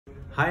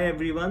Hi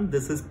everyone,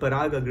 this is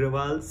Parag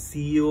Agrawal,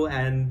 CEO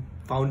and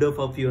founder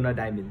for Fiona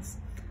Diamonds.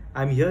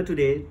 I'm here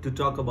today to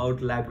talk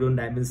about lab-grown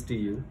diamonds to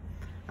you.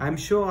 I'm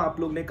sure आप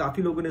लोग ने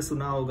काफ़ी लोगों ने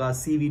सुना होगा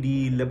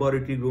CVD,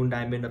 laboratory grown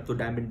diamond, अब तो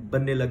diamond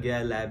बनने लग गया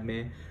है lab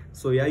में.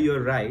 So yeah,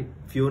 you're right.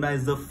 Fiona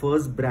is the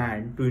first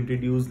brand to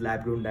introduce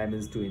lab-grown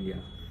diamonds to India.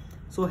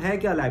 So है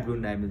क्या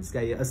lab-grown diamonds?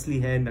 क्या ये असली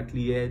है,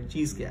 नकली है,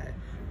 चीज़ क्या है?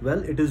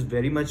 Well, it is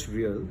very much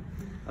real.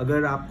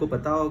 अगर आपको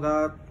पता होगा,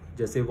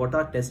 जैसे what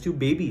are test tube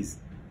babies?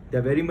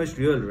 They're very much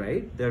real,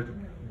 right? They're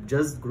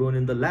just grown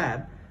in the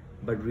lab,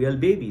 but real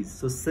babies.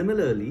 So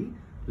similarly,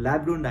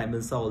 lab-grown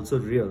diamonds are also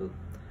real.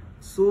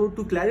 So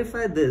to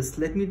clarify this,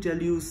 let me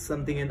tell you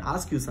something and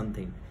ask you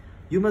something.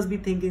 You must be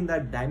thinking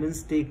that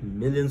diamonds take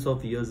millions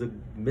of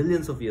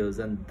years,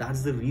 and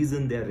that's the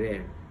reason they're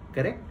rare,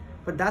 correct?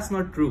 But that's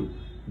not true.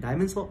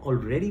 Diamonds were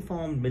already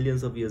formed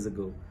millions of years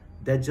ago.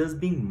 They're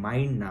just being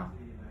mined now.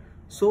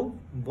 So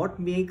what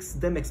makes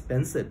them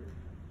expensive?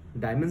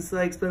 Diamonds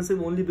are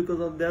expensive only because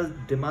of their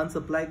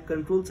demand-supply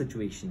control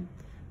situation.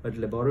 But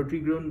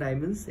laboratory-grown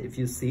diamonds, if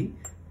you see,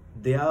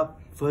 they are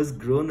first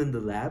grown in the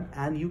lab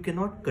and you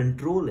cannot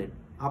control it.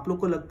 आप लोग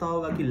को लगता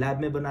होगा कि lab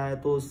में बनाया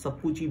तो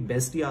सब कुछ ही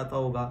बेस्ट ही आता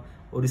होगा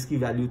और इसकी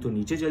वैल्यू तो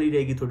नीचे चली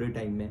रहेगी थोड़े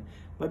टाइम में.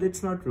 But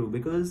it's not true,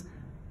 because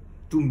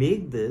to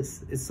make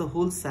this, it's a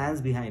whole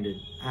science behind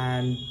it,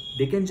 and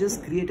they can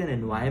just create an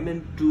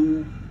environment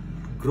to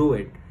grow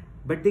it.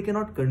 But they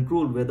cannot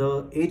control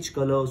whether H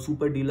color,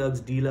 super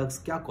deluxe, deluxe,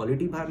 क्या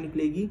quality बाहर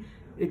निकलेगी.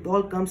 It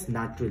all comes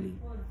naturally.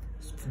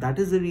 That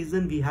is the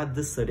reason we have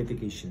this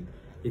certification.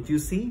 If you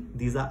see,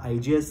 these are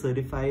IGS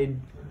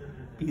certified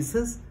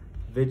pieces,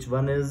 which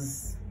one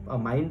is a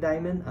mined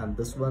diamond and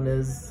this one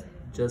is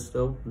just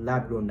a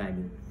lab grown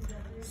diamond.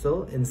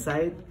 So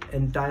inside,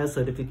 entire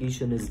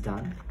certification is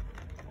done.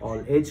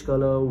 All H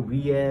color,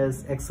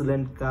 VS,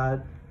 excellent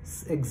cut,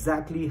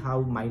 exactly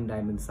how mined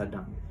diamonds are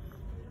done.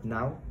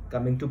 Now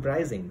coming to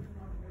pricing,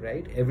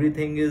 right?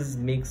 Everything is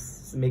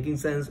making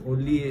sense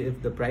only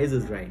if the price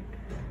is right.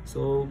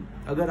 So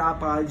अगर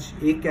आप आज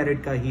 1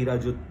 carat का हीरा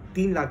जो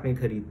 3 लाख में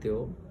खरीदते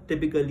हो,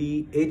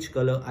 typically H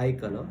color, I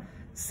color,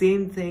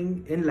 same thing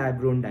in lab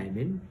grown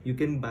diamond, you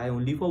can buy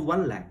only for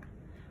 1 lakh.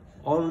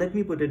 Or let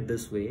me put it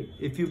this way,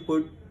 if you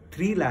put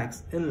 3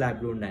 lakhs in lab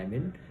grown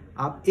diamond,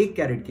 आप 1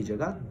 carat की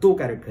जगह 2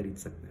 carat खरीद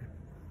सकते हैं.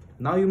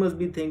 Now you must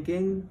be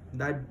thinking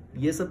that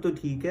ये सब तो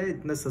ठीक है,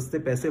 इतने सस्ते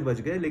पैसे बच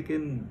गए,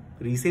 लेकिन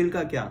रीसेल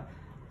का क्या?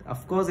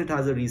 Of course it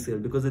has a resale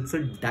because it's a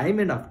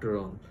diamond after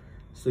all.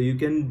 So you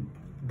can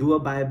do a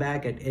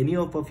buyback at any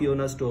of our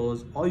Fiona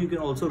stores, or you can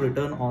also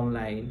return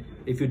online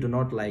if you do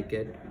not like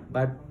it.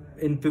 But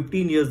in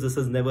 15 years this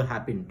has never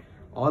happened.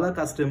 All our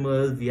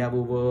customers, we have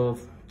over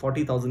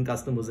 40,000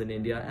 customers in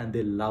India, and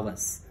they love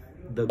us.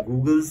 The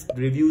Google's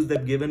reviews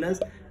they've given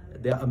us,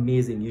 they're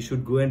amazing. You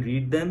should go and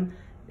read them.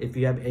 If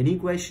you have any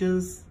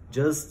questions,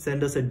 just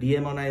send us a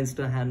DM on our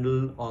Insta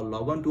handle or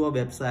log on to our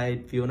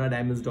website,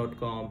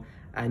 fionadiamonds.com,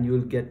 and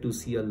you'll get to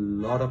see a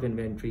lot of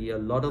inventory, a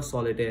lot of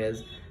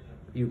solitaires.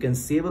 You can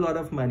save a lot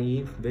of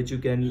money, which you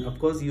can of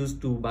course use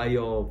to buy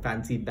your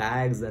fancy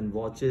bags and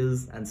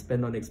watches and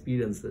spend on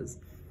experiences.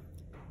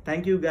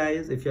 Thank you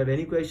guys. If you have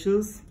any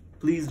questions,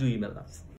 please do email us.